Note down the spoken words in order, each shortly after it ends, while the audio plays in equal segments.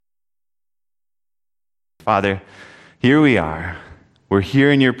Father, here we are. We're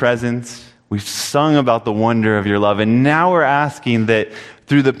here in your presence. We've sung about the wonder of your love, and now we're asking that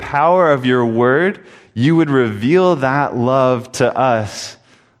through the power of your word, you would reveal that love to us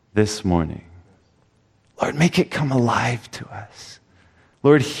this morning. Lord, make it come alive to us.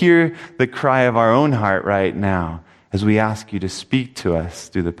 Lord, hear the cry of our own heart right now as we ask you to speak to us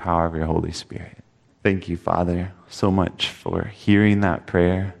through the power of your Holy Spirit. Thank you, Father, so much for hearing that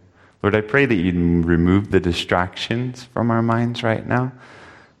prayer. Lord, I pray that you'd remove the distractions from our minds right now.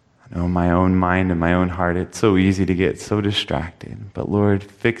 I know my own mind and my own heart, it's so easy to get so distracted. But Lord,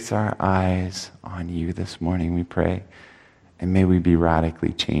 fix our eyes on you this morning, we pray. And may we be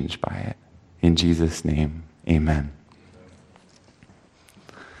radically changed by it. In Jesus' name, amen.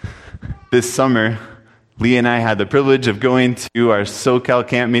 This summer, Lee and I had the privilege of going to our SoCal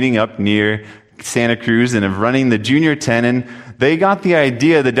camp meeting up near Santa Cruz and of running the junior tent. And they got the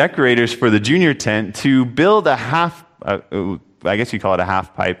idea, the decorators for the junior tent, to build a I guess you call it a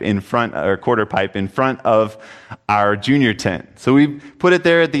half pipe in front, or quarter pipe in front of our junior tent. So we put it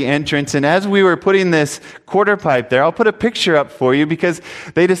there at the entrance, and as we were putting this quarter pipe there, I'll put a picture up for you because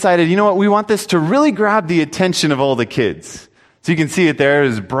they decided, you know what, we want this to really grab the attention of all the kids. So you can see it there, it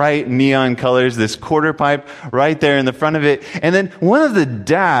was bright neon colors, this quarter pipe right there in the front of it. And then one of the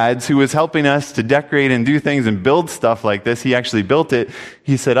dads who was helping us to decorate and do things and build stuff like this, he actually built it,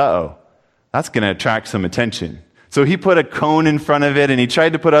 he said, uh-oh, that's going to attract some attention. So he put a cone in front of it, and he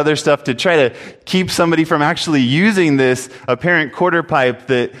tried to put other stuff to try to keep somebody from actually using this apparent quarter pipe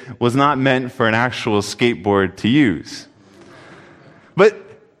that was not meant for an actual skateboard to use. But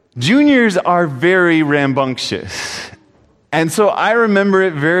juniors are very rambunctious. And so I remember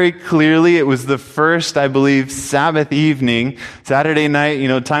it very clearly. It was the first, I believe, Sabbath evening, Saturday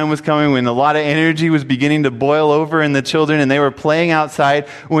night, time was coming when a lot of energy was beginning to boil over in the children, and they were playing outside,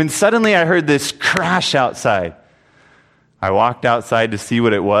 when suddenly I heard this crash outside. I walked outside to see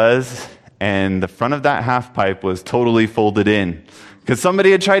what it was, and the front of that half pipe was totally folded in because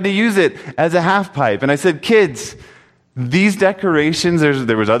somebody had tried to use it as a half pipe. And I said, kids, these decorations,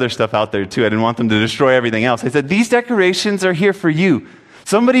 there was other stuff out there too. I didn't want them to destroy everything else. I said, these decorations are here for you.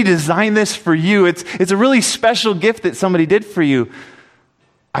 Somebody designed this for you. It's a really special gift that somebody did for you.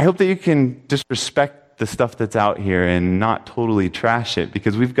 I hope that you can just respect the stuff that's out here and not totally trash it,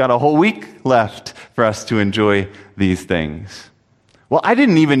 because we've got a whole week left for us to enjoy these things. Well, I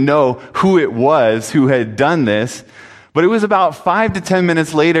didn't even know who it was who had done this, but it was about 5 to 10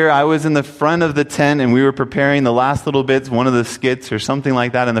 minutes later. I was in the front of the tent and we were preparing the last little bits, one of the skits or something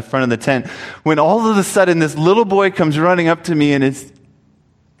like that in the front of the tent, when all of a sudden this little boy comes running up to me and his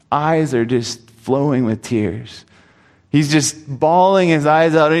eyes are just flowing with tears. He's just bawling his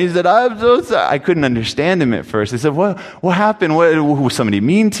eyes out, and he said, I'm so sorry. I couldn't understand him at first. I said, what happened? Was somebody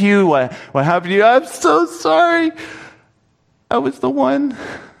mean to you? What happened to you? I'm so sorry. I was the one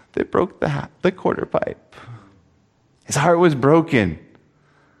that broke the quarter pipe. His heart was broken.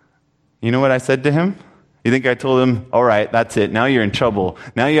 You know what I said to him? You think I told him, all right, that's it. Now you're in trouble.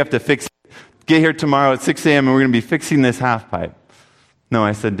 Now you have to fix it. Get here tomorrow at 6 a.m. and we're going to be fixing this half pipe. No,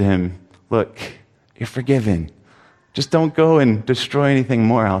 I said to him, look, you're forgiven. Just don't go and destroy anything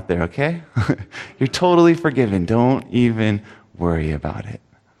more out there, okay? You're totally forgiven. Don't even worry about it.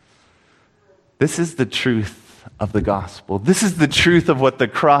 This is the truth of the gospel. This is the truth of what the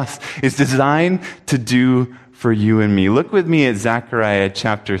cross is designed to do for you and me. Look with me at Zechariah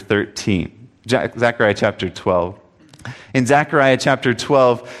chapter 13. Zechariah chapter 12. In Zechariah chapter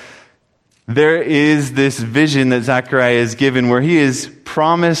 12, there is this vision that Zechariah is given where he is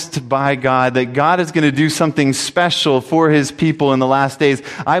promised by God that God is going to do something special for his people in the last days.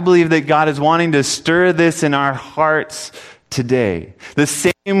 I believe that God is wanting to stir this in our hearts today. The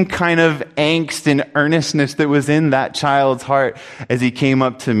same kind of angst and earnestness that was in that child's heart as he came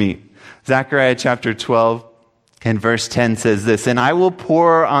up to me. Zechariah chapter 12 and verse 10 says this, and I will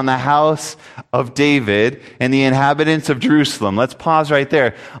pour on the house of David and the inhabitants of Jerusalem. Let's pause right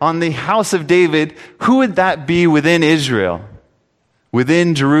there. On the house of David, who would that be within Israel?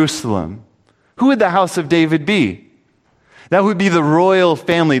 Within Jerusalem? Who would the house of David be? That would be the royal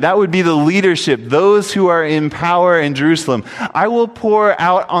family. That would be the leadership, those who are in power in Jerusalem. I will pour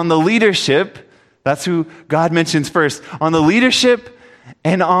out on the leadership, that's who God mentions first, on the leadership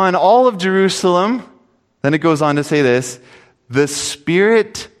and on all of Jerusalem. Then it goes on to say this, the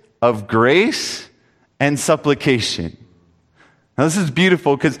spirit of grace and supplication. Now, this is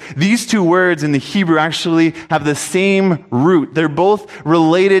beautiful because these two words in the Hebrew actually have the same root. They're both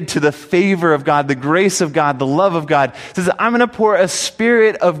related to the favor of God, the grace of God, the love of God. It says, I'm going to pour a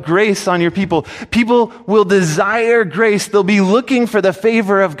spirit of grace on your people. People will desire grace. They'll be looking for the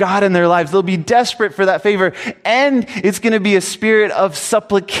favor of God in their lives. They'll be desperate for that favor. And it's going to be a spirit of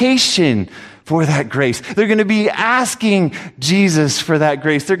supplication for that grace. They're going to be asking Jesus for that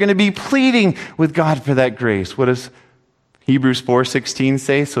grace. They're going to be pleading with God for that grace. What does Hebrews 4:16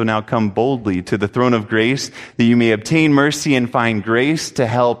 say? So now come boldly to the throne of grace that you may obtain mercy and find grace to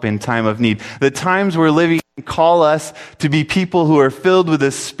help in time of need. The times we're living in call us to be people who are filled with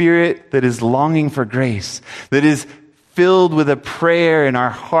a spirit that is longing for grace, that is filled with a prayer in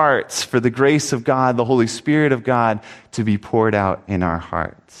our hearts for the grace of God, the Holy Spirit of God to be poured out in our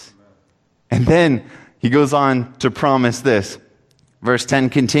hearts. And then he goes on to promise this. Verse 10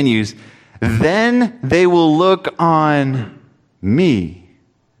 continues, then they will look on me,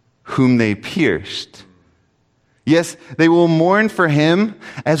 whom they pierced. Yes, they will mourn for him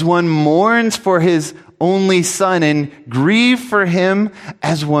as one mourns for his only son, and grieve for him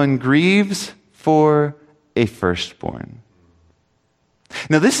as one grieves for a firstborn.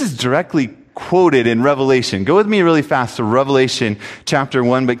 Now, this is directly quoted in Revelation. Go with me really fast to Revelation chapter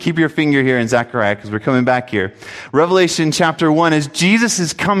 1, but keep your finger here in Zechariah because we're coming back here. Revelation chapter 1, as Jesus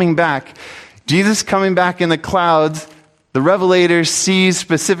is coming back, Jesus coming back in the clouds, the revelator sees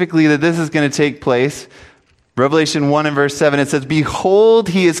specifically that this is going to take place. Revelation 1 and verse 7, it says, behold,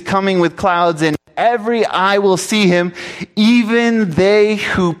 he is coming with clouds, and every eye will see him, even they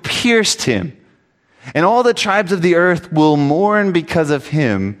who pierced him. And all the tribes of the earth will mourn because of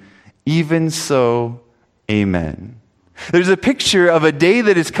him. Even so, amen. There's a picture of a day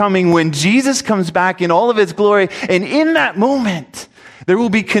that is coming when Jesus comes back in all of his glory. And in that moment, there will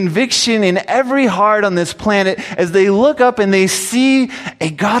be conviction in every heart on this planet as they look up and they see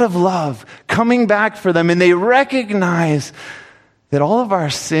a God of love coming back for them. And they recognize that all of our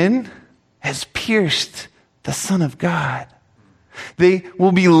sin has pierced the Son of God. They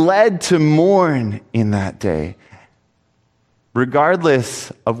will be led to mourn in that day,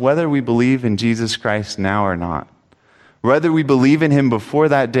 regardless of whether we believe in Jesus Christ now or not. Whether we believe in him before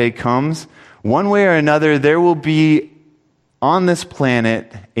that day comes, one way or another, there will be on this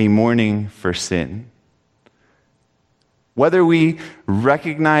planet a mourning for sin. Whether we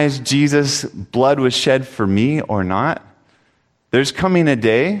recognize Jesus' blood was shed for me or not, there's coming a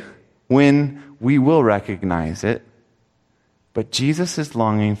day when we will recognize it. But Jesus is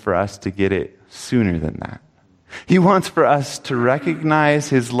longing for us to get it sooner than that. He wants for us to recognize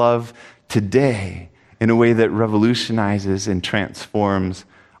his love today in a way that revolutionizes and transforms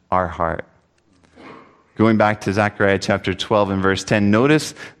our heart. Going back to Zechariah chapter 12 and verse 10,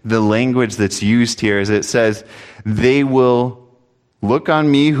 notice the language that's used here as it says, they will look on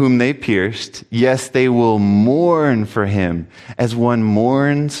me whom they pierced. Yes, they will mourn for him as one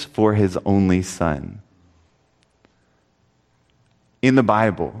mourns for his only son. In the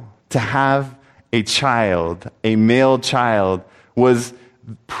Bible, to have a child, a male child, was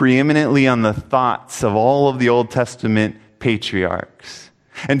preeminently on the thoughts of all of the Old Testament patriarchs.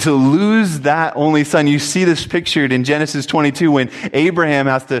 And to lose that only son, you see this pictured in Genesis 22 when Abraham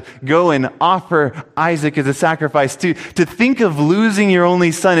has to go and offer Isaac as a sacrifice. To think of losing your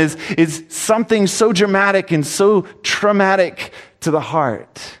only son is something so dramatic and so traumatic to the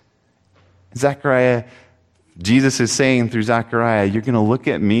heart. Zechariah, Jesus is saying through Zechariah, you're going to look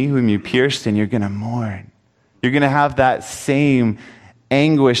at me whom you pierced and you're going to mourn. You're going to have that same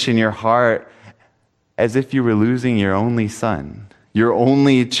anguish in your heart as if you were losing your only son, your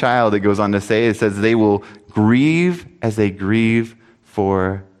only child. It goes on to say, it says they will grieve as they grieve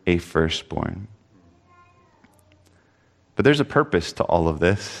for a firstborn. But there's a purpose to all of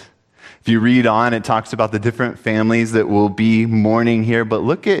this. If you read on, it talks about the different families that will be mourning here, but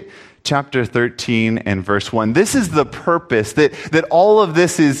look at chapter 13 and verse 1. This is the purpose that all of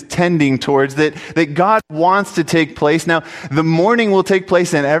this is tending towards, that God wants to take place. Now, the mourning will take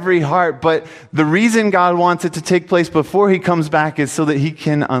place in every heart, but the reason God wants it to take place before he comes back is so that he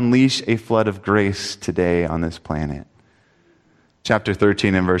can unleash a flood of grace today on this planet. Chapter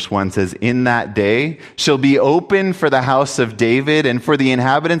 13 and verse 1 says, in that day shall be open for the house of David and for the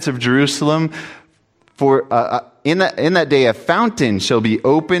inhabitants of Jerusalem. In that day, a fountain shall be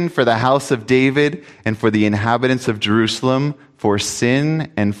open for the house of David and for the inhabitants of Jerusalem for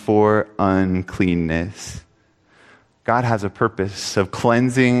sin and for uncleanness. God has a purpose of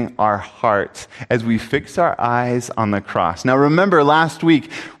cleansing our hearts as we fix our eyes on the cross. Now remember, last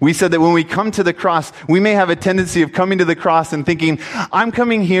week we said that when we come to the cross, we may have a tendency of coming to the cross and thinking, I'm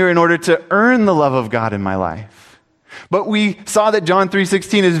coming here in order to earn the love of God in my life. But we saw that John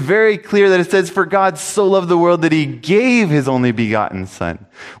 3:16 is very clear that it says, "For God so loved the world that he gave his only begotten Son."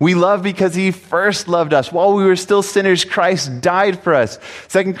 We love because he first loved us. While we were still sinners, Christ died for us.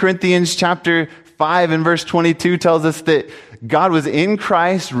 2 Corinthians chapter 5 and verse 22 tells us that God was in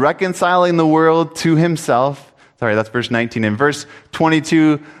Christ reconciling the world to himself. Sorry, that's verse 19. And verse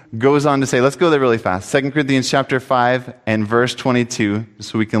 22 goes on to say, let's go there really fast. 2 Corinthians chapter 5 and verse 22,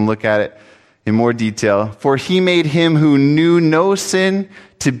 so we can look at it in more detail. "For he made him who knew no sin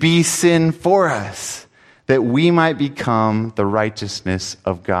to be sin for us, that we might become the righteousness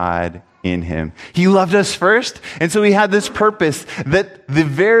of God in him." He loved us first, and so he had this purpose that the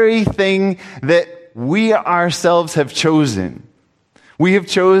very thing that we ourselves have chosen. We have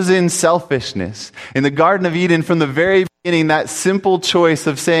chosen selfishness. In the Garden of Eden, from the very beginning, that simple choice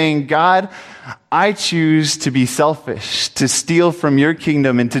of saying, "God, I choose to be selfish, to steal from your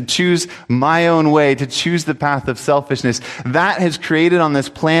kingdom and to choose my own way, to choose the path of selfishness." That has created on this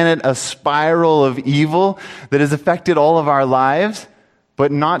planet a spiral of evil that has affected all of our lives,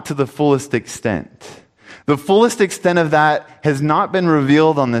 but not to the fullest extent. The fullest extent of that has not been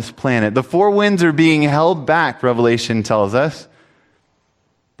revealed on this planet. The four winds are being held back, Revelation tells us.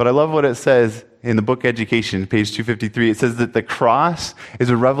 But I love what it says in the book Education, page 253. It says that the cross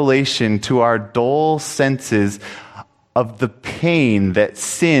is a revelation to our dull senses of the pain that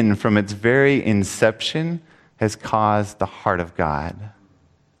sin from its very inception has caused the heart of God.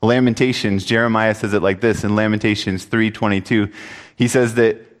 Lamentations, Jeremiah says it like this in Lamentations 3:22. He says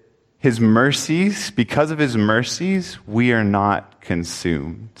that his mercies, because of his mercies, we are not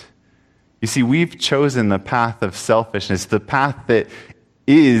consumed. You see, we've chosen the path of selfishness, the path that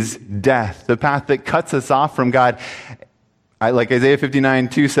is death, the path that cuts us off from God. Like Isaiah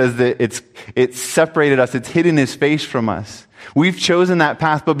 59:2 says that it's separated us, it's hidden his face from us. We've chosen that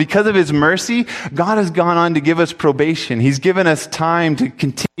path, but because of his mercy, God has gone on to give us probation. He's given us time to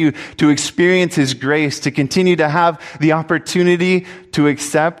continue to experience his grace, to continue to have the opportunity to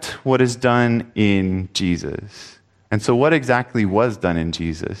accept what is done in Jesus. And so what exactly was done in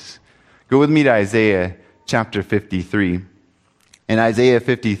Jesus? Go with me to Isaiah chapter 53. In Isaiah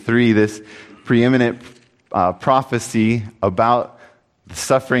 53, this preeminent prophecy about the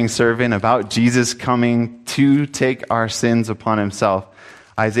suffering servant, about Jesus coming to take our sins upon himself.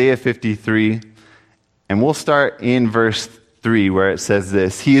 Isaiah 53, and we'll start in verse 3 where it says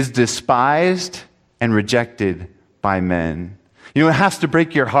this: "He is despised and rejected by men." You know, it has to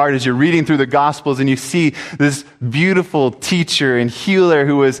break your heart as you're reading through the Gospels and you see this beautiful teacher and healer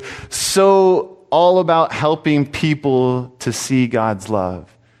who was so all about helping people to see God's love.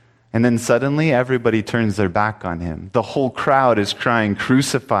 And then suddenly everybody turns their back on him. The whole crowd is crying,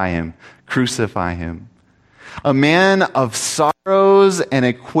 "Crucify him, crucify him." A man of sorrows and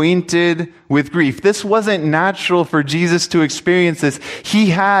acquainted with grief. This wasn't natural for Jesus to experience this. He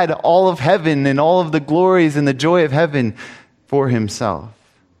had all of heaven and all of the glories and the joy of heaven for himself.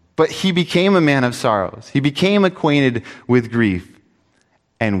 But he became a man of sorrows. He became acquainted with grief.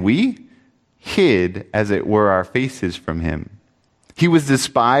 And we hid, as it were, our faces from him. He was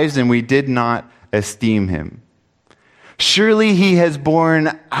despised, and we did not esteem him. Surely he has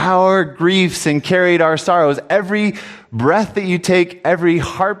borne our griefs and carried our sorrows. Every breath that you take, every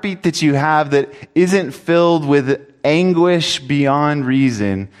heartbeat that you have that isn't filled with anguish beyond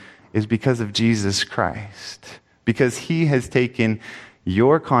reason is because of Jesus Christ. Because he has taken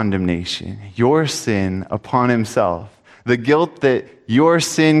your condemnation, your sin upon himself. The guilt that your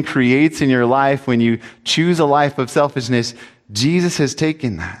sin creates in your life when you choose a life of selfishness, Jesus has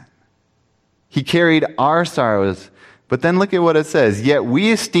taken that. He carried our sorrows. But then look at what it says. "Yet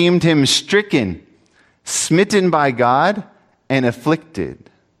we esteemed him stricken, smitten by God, and afflicted."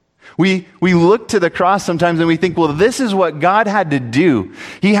 We look to the cross sometimes and we think, well, this is what God had to do.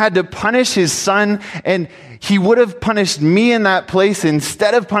 He had to punish his son, and he would have punished me in that place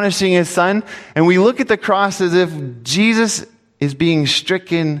instead of punishing his son. And we look at the cross as if Jesus is being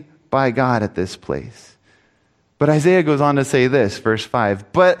stricken by God at this place. But Isaiah goes on to say this, verse 5,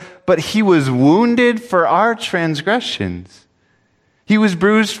 but he was wounded for our transgressions. He was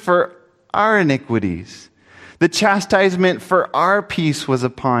bruised for our iniquities. The chastisement for our peace was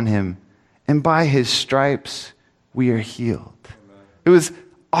upon him, and by his stripes we are healed. It was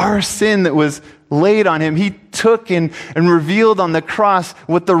our sin that was laid on him. He took and revealed on the cross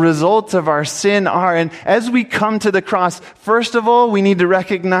what the results of our sin are. And as we come to the cross, first of all, we need to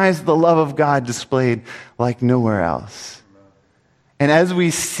recognize the love of God displayed like nowhere else. And as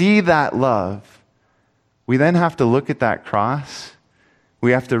we see that love, we then have to look at that cross.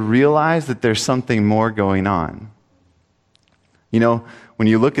 We have to realize that there's something more going on. You know, when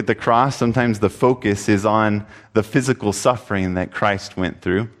you look at the cross, sometimes the focus is on the physical suffering that Christ went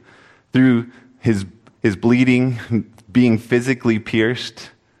through his bleeding, being physically pierced.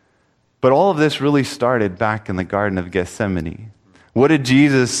 But all of this really started back in the Garden of Gethsemane. What did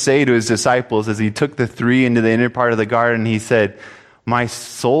Jesus say to his disciples as he took the three into the inner part of the garden? He said, "My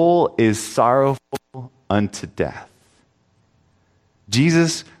soul is sorrowful unto death."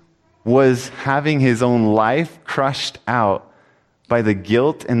 Jesus was having his own life crushed out by the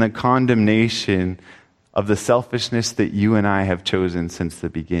guilt and the condemnation of the selfishness that you and I have chosen since the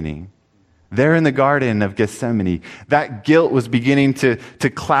beginning. There in the Garden of Gethsemane, that guilt was beginning to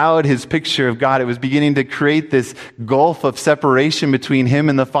cloud his picture of God. It was beginning to create this gulf of separation between him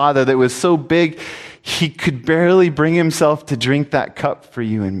and the Father that was so big, he could barely bring himself to drink that cup for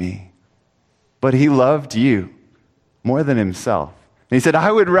you and me. But he loved you more than himself. And he said,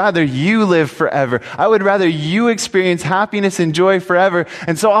 "I would rather you live forever. I would rather you experience happiness and joy forever.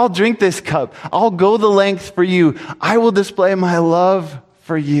 And so I'll drink this cup. I'll go the length for you. I will display my love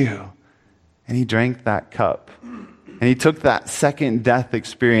for you." And he drank that cup. And he took that second death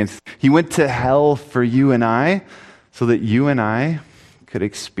experience. He went to hell for you and I so that you and I could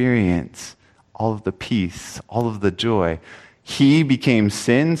experience all of the peace, all of the joy. He became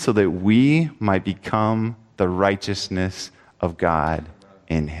sin so that we might become the righteousness of God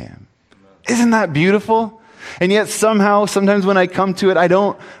in him. Isn't that beautiful? And yet somehow, sometimes when I come to it, I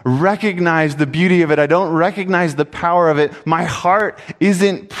don't recognize the beauty of it. I don't recognize the power of it. My heart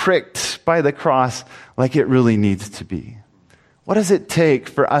isn't pricked by the cross like it really needs to be. What does it take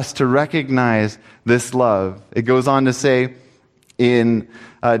for us to recognize this love? It goes on to say in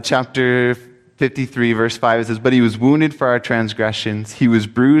chapter 53, verse 5, it says, "But he was wounded for our transgressions. He was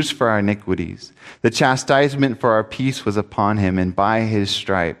bruised for our iniquities. The chastisement for our peace was upon him, and by his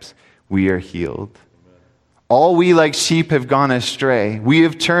stripes we are healed. All we like sheep have gone astray. We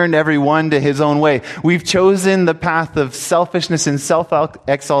have turned every one to his own way. We've chosen the path of selfishness and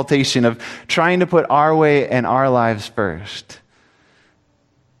self-exaltation, of trying to put our way and our lives first.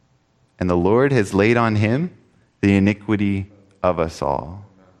 And the Lord has laid on him the iniquity of us all."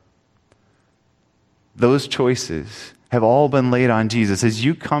 Those choices have all been laid on Jesus. As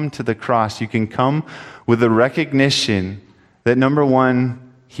you come to the cross, you can come with a recognition that, number one,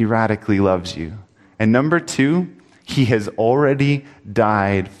 he radically loves you. And number two, he has already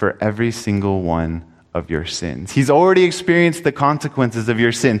died for every single one of your sins. He's already experienced the consequences of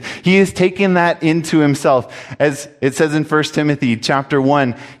your sin. He has taken that into himself. As it says in 1 Timothy chapter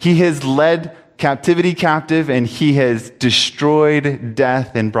 1, he has led captivity captive, and he has destroyed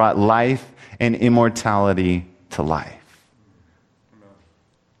death and brought life and immortality to life.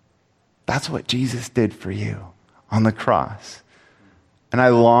 That's what Jesus did for you on the cross. And I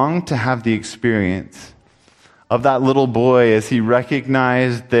long to have the experience of that little boy as he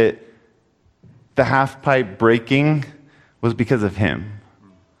recognized that the half pipe breaking was because of him.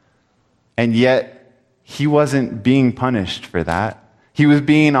 And yet, he wasn't being punished for that. He was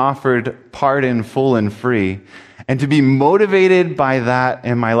being offered pardon full and free. And to be motivated by that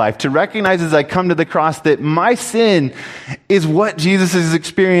in my life, to recognize as I come to the cross that my sin is what Jesus is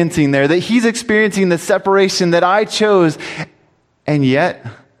experiencing there, that he's experiencing the separation that I chose, and yet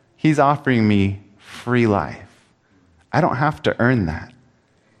he's offering me free life. I don't have to earn that.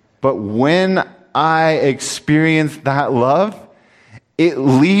 But when I experience that love, it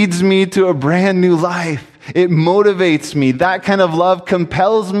leads me to a brand new life. It motivates me. That kind of love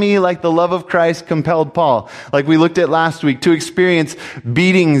compels me like the love of Christ compelled Paul. Like we looked at last week, to experience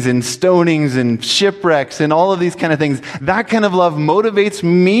beatings and stonings and shipwrecks and all of these kind of things. That kind of love motivates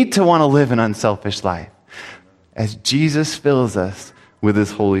me to want to live an unselfish life as Jesus fills us with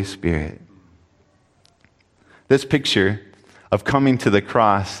his Holy Spirit. This picture of coming to the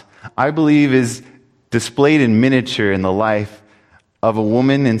cross, I believe, is displayed in miniature in the life of a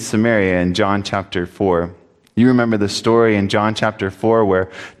woman in Samaria in John chapter 4. You remember the story in John chapter 4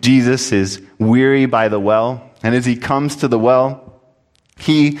 where Jesus is weary by the well, and as he comes to the well,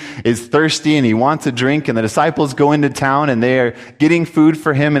 he is thirsty and he wants a drink, and the disciples go into town and they are getting food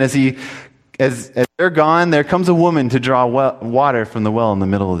for him, and as they're gone, there comes a woman to draw water from the well in the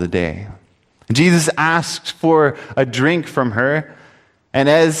middle of the day. Jesus asks for a drink from her, and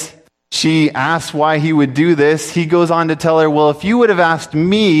as she asks why he would do this, he goes on to tell her, well, if you would have asked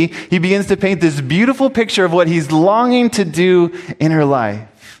me, he begins to paint this beautiful picture of what he's longing to do in her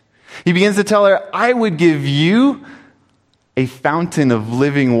life. He begins to tell her, I would give you a fountain of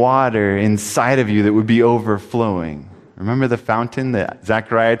living water inside of you that would be overflowing. Remember the fountain that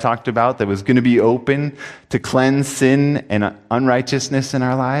Zechariah talked about that was going to be open to cleanse sin and unrighteousness in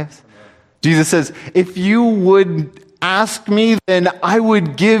our lives? Jesus says, if you would ask me, then I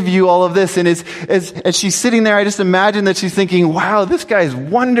would give you all of this. And as she's sitting there, I just imagine that she's thinking, wow, this guy's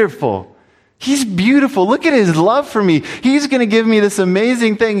wonderful. He's beautiful. Look at his love for me. He's going to give me this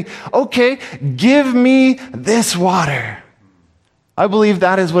amazing thing. Okay, give me this water. I believe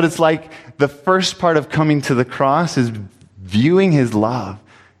that is what it's like. The first part of coming to the cross is viewing his love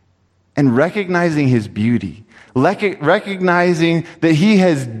and recognizing his beauty. Recognizing that he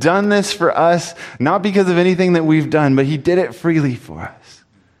has done this for us, not because of anything that we've done, but he did it freely for us.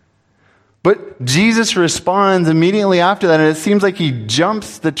 But Jesus responds immediately after that, and it seems like he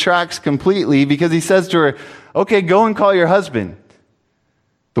jumps the tracks completely because he says to her, okay, go and call your husband.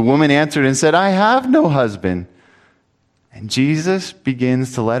 The woman answered and said, I have no husband. And Jesus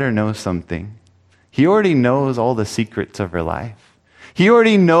begins to let her know something. He already knows all the secrets of her life. He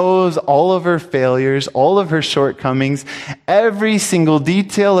already knows all of her failures, all of her shortcomings, every single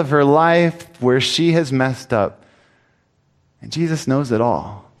detail of her life where she has messed up. And Jesus knows it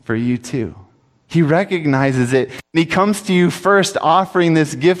all for you too. He recognizes it. And he comes to you first offering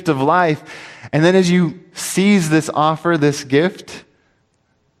this gift of life. And then as you seize this offer, this gift,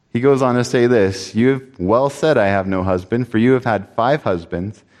 he goes on to say this, you have well said, I have no husband, for you have had 5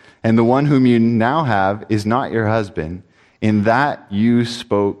 husbands, and the one whom you now have is not your husband. In that you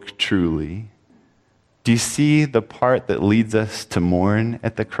spoke truly. Do you see the part that leads us to mourn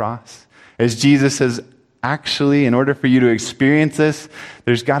at the cross? As Jesus says, actually, in order for you to experience this,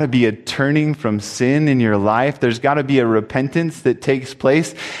 there's got to be a turning from sin in your life. There's got to be a repentance that takes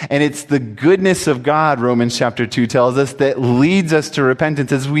place. And it's the goodness of God, Romans chapter 2 tells us, that leads us to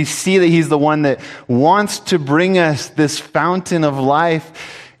repentance. As we see that he's the one that wants to bring us this fountain of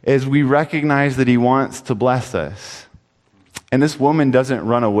life, as we recognize that he wants to bless us. And this woman doesn't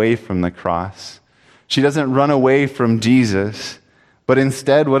run away from the cross. She doesn't run away from Jesus. But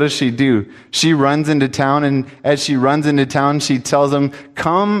instead, what does she do? She runs into town, and as she runs into town, she tells him,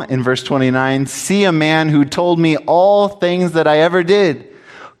 come, in verse 29, see a man who told me all things that I ever did.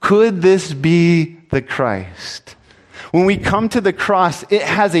 Could this be the Christ? When we come to the cross, it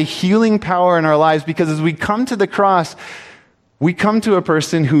has a healing power in our lives, because as we come to the cross, we come to a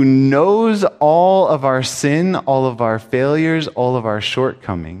person who knows all of our sin, all of our failures, all of our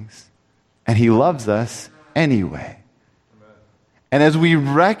shortcomings, and he loves us anyway. And as we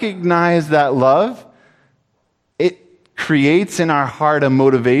recognize that love, it creates in our heart a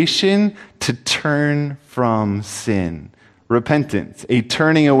motivation to turn from sin. Repentance, a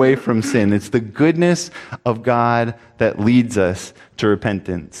turning away from sin. It's the goodness of God that leads us to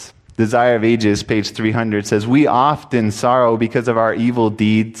repentance. Desire of Ages, page 300, says, we often sorrow because of our evil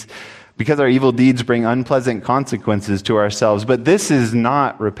deeds, because our evil deeds bring unpleasant consequences to ourselves. But this is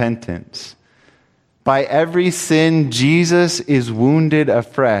not repentance. By every sin, Jesus is wounded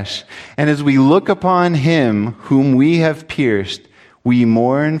afresh. And as we look upon him whom we have pierced, we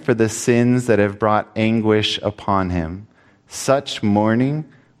mourn for the sins that have brought anguish upon him. Such mourning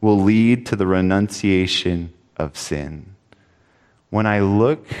will lead to the renunciation of sin. When I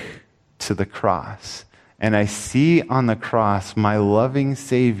look to the cross and I see on the cross my loving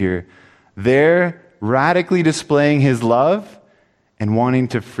Savior there radically displaying his love and wanting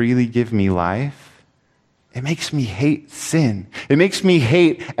to freely give me life, it makes me hate sin. It makes me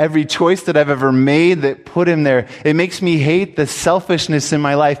hate every choice that I've ever made that put him there. It makes me hate the selfishness in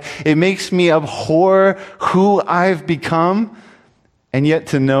my life. It makes me abhor who I've become, and yet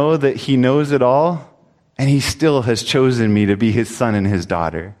to know that he knows it all and he still has chosen me to be his son and his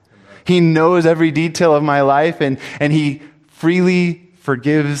daughter. He knows every detail of my life, and he freely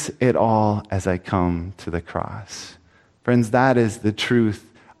forgives it all as I come to the cross. Friends, that is the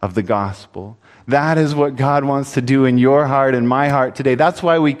truth of the gospel. That is what God wants to do in your heart and my heart today. That's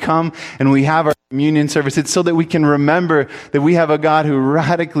why we come and we have our communion service. It's so that we can remember that we have a God who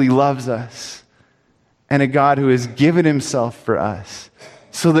radically loves us and a God who has given himself for us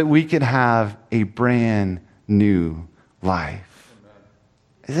so that we could have a brand new life.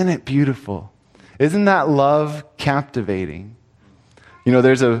 Isn't it beautiful? Isn't that love captivating? You know,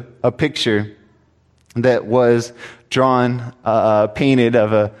 there's a picture that was drawn, painted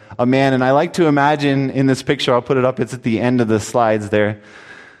of a man, and I like to imagine in this picture, I'll put it up, it's at the end of the slides there,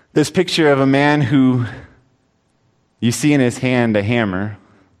 this picture of a man who, you see in his hand a hammer.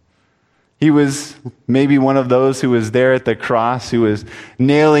 He was maybe one of those who was there at the cross, who was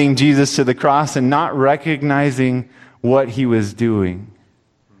nailing Jesus to the cross and not recognizing what he was doing.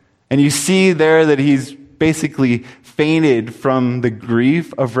 And you see there that he's basically fainted from the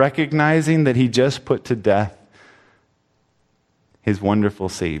grief of recognizing that he just put to death his wonderful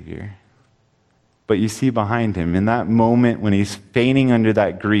Savior. But you see behind him, in that moment when he's fainting under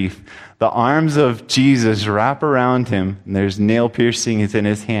that grief, the arms of Jesus wrap around him, and there's nail piercings in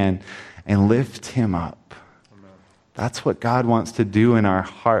his hand, and lift him up. Amen. That's what God wants to do in our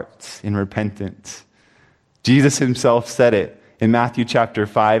hearts in repentance. Jesus himself said it in Matthew chapter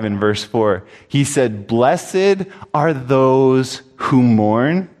 5 and verse 4. He said, "Blessed are those who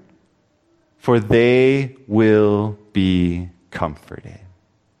mourn, for they will be comforted."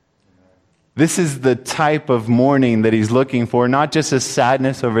 This is the type of mourning that he's looking for, not just a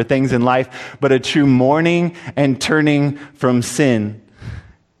sadness over things in life, but a true mourning and turning from sin.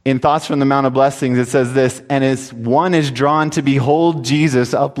 In Thoughts from the Mount of Blessings, it says this, "And as one is drawn to behold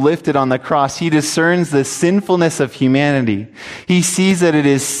Jesus uplifted on the cross, he discerns the sinfulness of humanity. He sees that it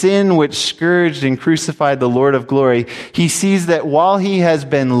is sin which scourged and crucified the Lord of glory. He sees that while he has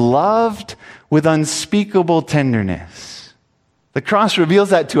been loved with unspeakable tenderness." The cross reveals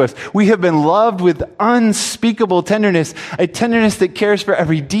that to us. We have been loved with unspeakable tenderness, a tenderness that cares for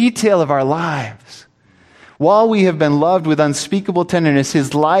every detail of our lives. While we have been loved with unspeakable tenderness,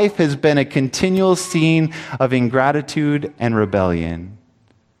 his life has been a continual scene of ingratitude and rebellion.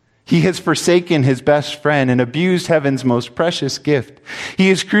 He has forsaken his best friend and abused heaven's most precious gift. He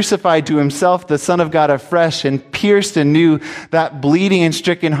has crucified to himself the Son of God afresh and pierced anew that bleeding and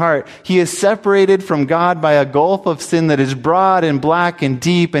stricken heart. He is separated from God by a gulf of sin that is broad and black and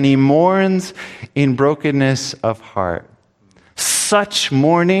deep, and he mourns in brokenness of heart. Such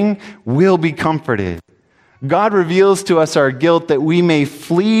mourning will be comforted. God reveals to us our guilt that we may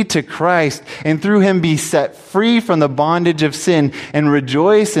flee to Christ and through him be set free from the bondage of sin and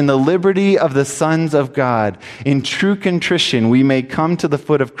rejoice in the liberty of the sons of God. In true contrition, we may come to the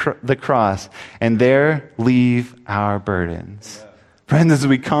foot of the cross and there leave our burdens. Friends, as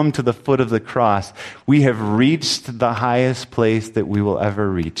we come to the foot of the cross, we have reached the highest place that we will ever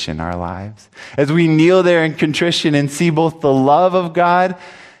reach in our lives. As we kneel there in contrition and see both the love of God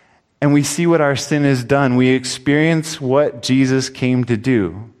and we see what our sin has done, we experience what Jesus came to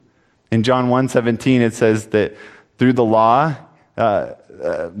do. In John 1:17, it says that through the law,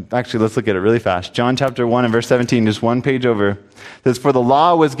 actually, let's look at it really fast. John chapter 1 and verse 17, just one page over. It says, "For the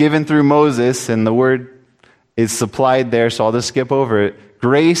law was given through Moses," and the word is supplied there, so I'll just skip over it.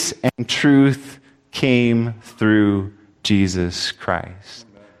 "Grace and truth came through Jesus Christ."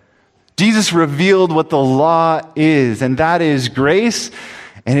 Jesus revealed what the law is, and that is grace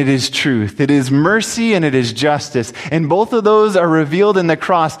and it is truth. It is mercy and it is justice. And both of those are revealed in the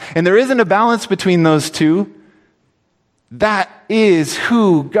cross. And there isn't a balance between those two. That is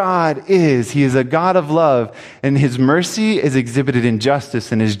who God is. He is a God of love. And his mercy is exhibited in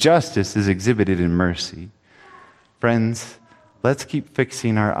justice, and his justice is exhibited in mercy. Friends, let's keep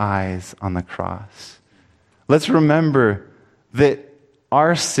fixing our eyes on the cross. Let's remember that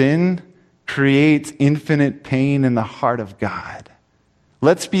our sin creates infinite pain in the heart of God.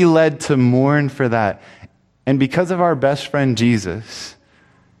 Let's be led to mourn for that. And because of our best friend Jesus,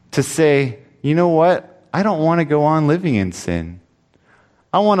 to say, you know what? I don't want to go on living in sin.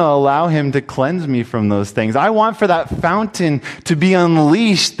 I want to allow him to cleanse me from those things. I want for that fountain to be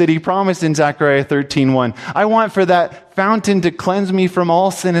unleashed that he promised in Zechariah 13:1. I want for that fountain to cleanse me from all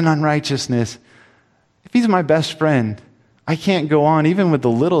sin and unrighteousness. If he's my best friend, I can't go on even with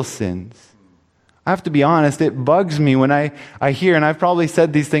the little sins. I have to be honest, it bugs me when I hear, and I've probably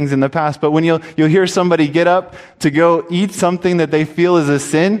said these things in the past, but when you'll hear somebody get up to go eat something that they feel is a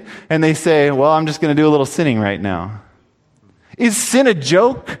sin, and they say, well, I'm just going to do a little sinning right now. Is sin a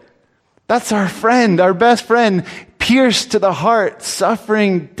joke? That's our friend, our best friend, pierced to the heart,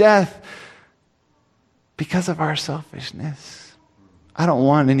 suffering death because of our selfishness. I don't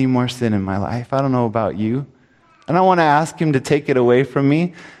want any more sin in my life. I don't know about you. And I want to ask him to take it away from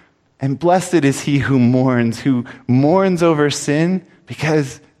me. And blessed is he who mourns over sin,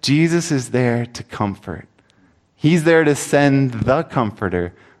 because Jesus is there to comfort. He's there to send the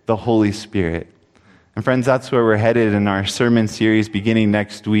Comforter, the Holy Spirit. And friends, that's where we're headed in our sermon series beginning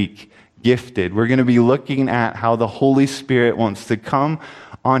next week, Gifted. We're going to be looking at how the Holy Spirit wants to come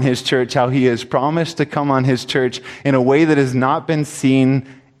on his church, how he has promised to come on his church in a way that has not been seen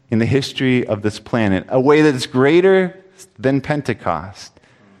in the history of this planet, a way that is greater than Pentecost.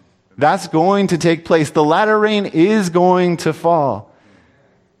 That's going to take place. The latter rain is going to fall.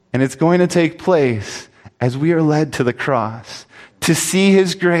 And it's going to take place as we are led to the cross, to see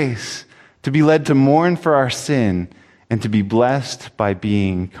his grace, to be led to mourn for our sin, and to be blessed by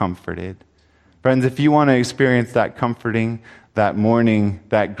being comforted. Friends, if you want to experience that comforting, that mourning,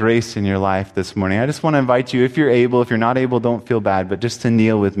 that grace in your life this morning, I just want to invite you, if you're able, if you're not able, don't feel bad, but just to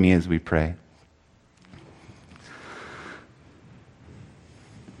kneel with me as we pray.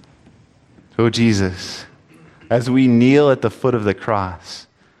 Oh, Jesus, as we kneel at the foot of the cross,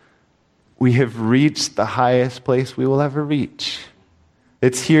 we have reached the highest place we will ever reach.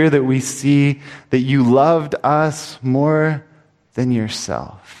 It's here that we see that you loved us more than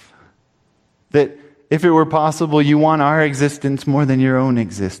yourself. That if it were possible, you want our existence more than your own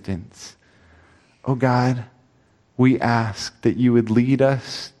existence. Oh God, we ask that you would lead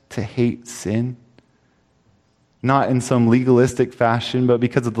us to hate sin, not in some legalistic fashion, but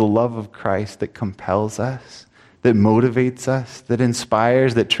because of the love of Christ that compels us, that motivates us, that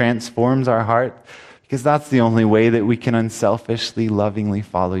inspires, that transforms our heart, because that's the only way that we can unselfishly, lovingly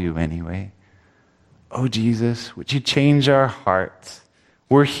follow you anyway. Oh Jesus, would you change our hearts?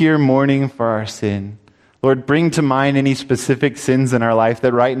 We're here mourning for our sin. Lord, bring to mind any specific sins in our life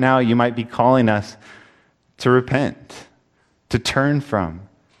that right now you might be calling us to repent, to turn from,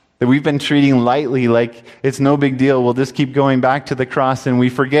 that we've been treating lightly like it's no big deal. We'll just keep going back to the cross and we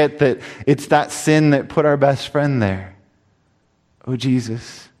forget that it's that sin that put our best friend there. Oh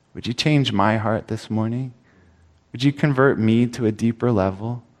Jesus, would you change my heart this morning? Would you convert me to a deeper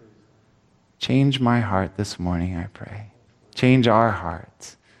level? Change my heart this morning, I pray. Change our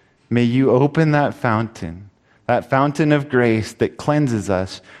hearts. May you open that fountain of grace that cleanses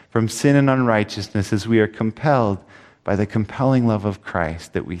us from sin and unrighteousness as we are compelled by the compelling love of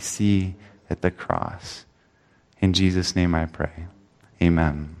Christ that we see at the cross. In Jesus' name I pray.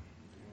 Amen.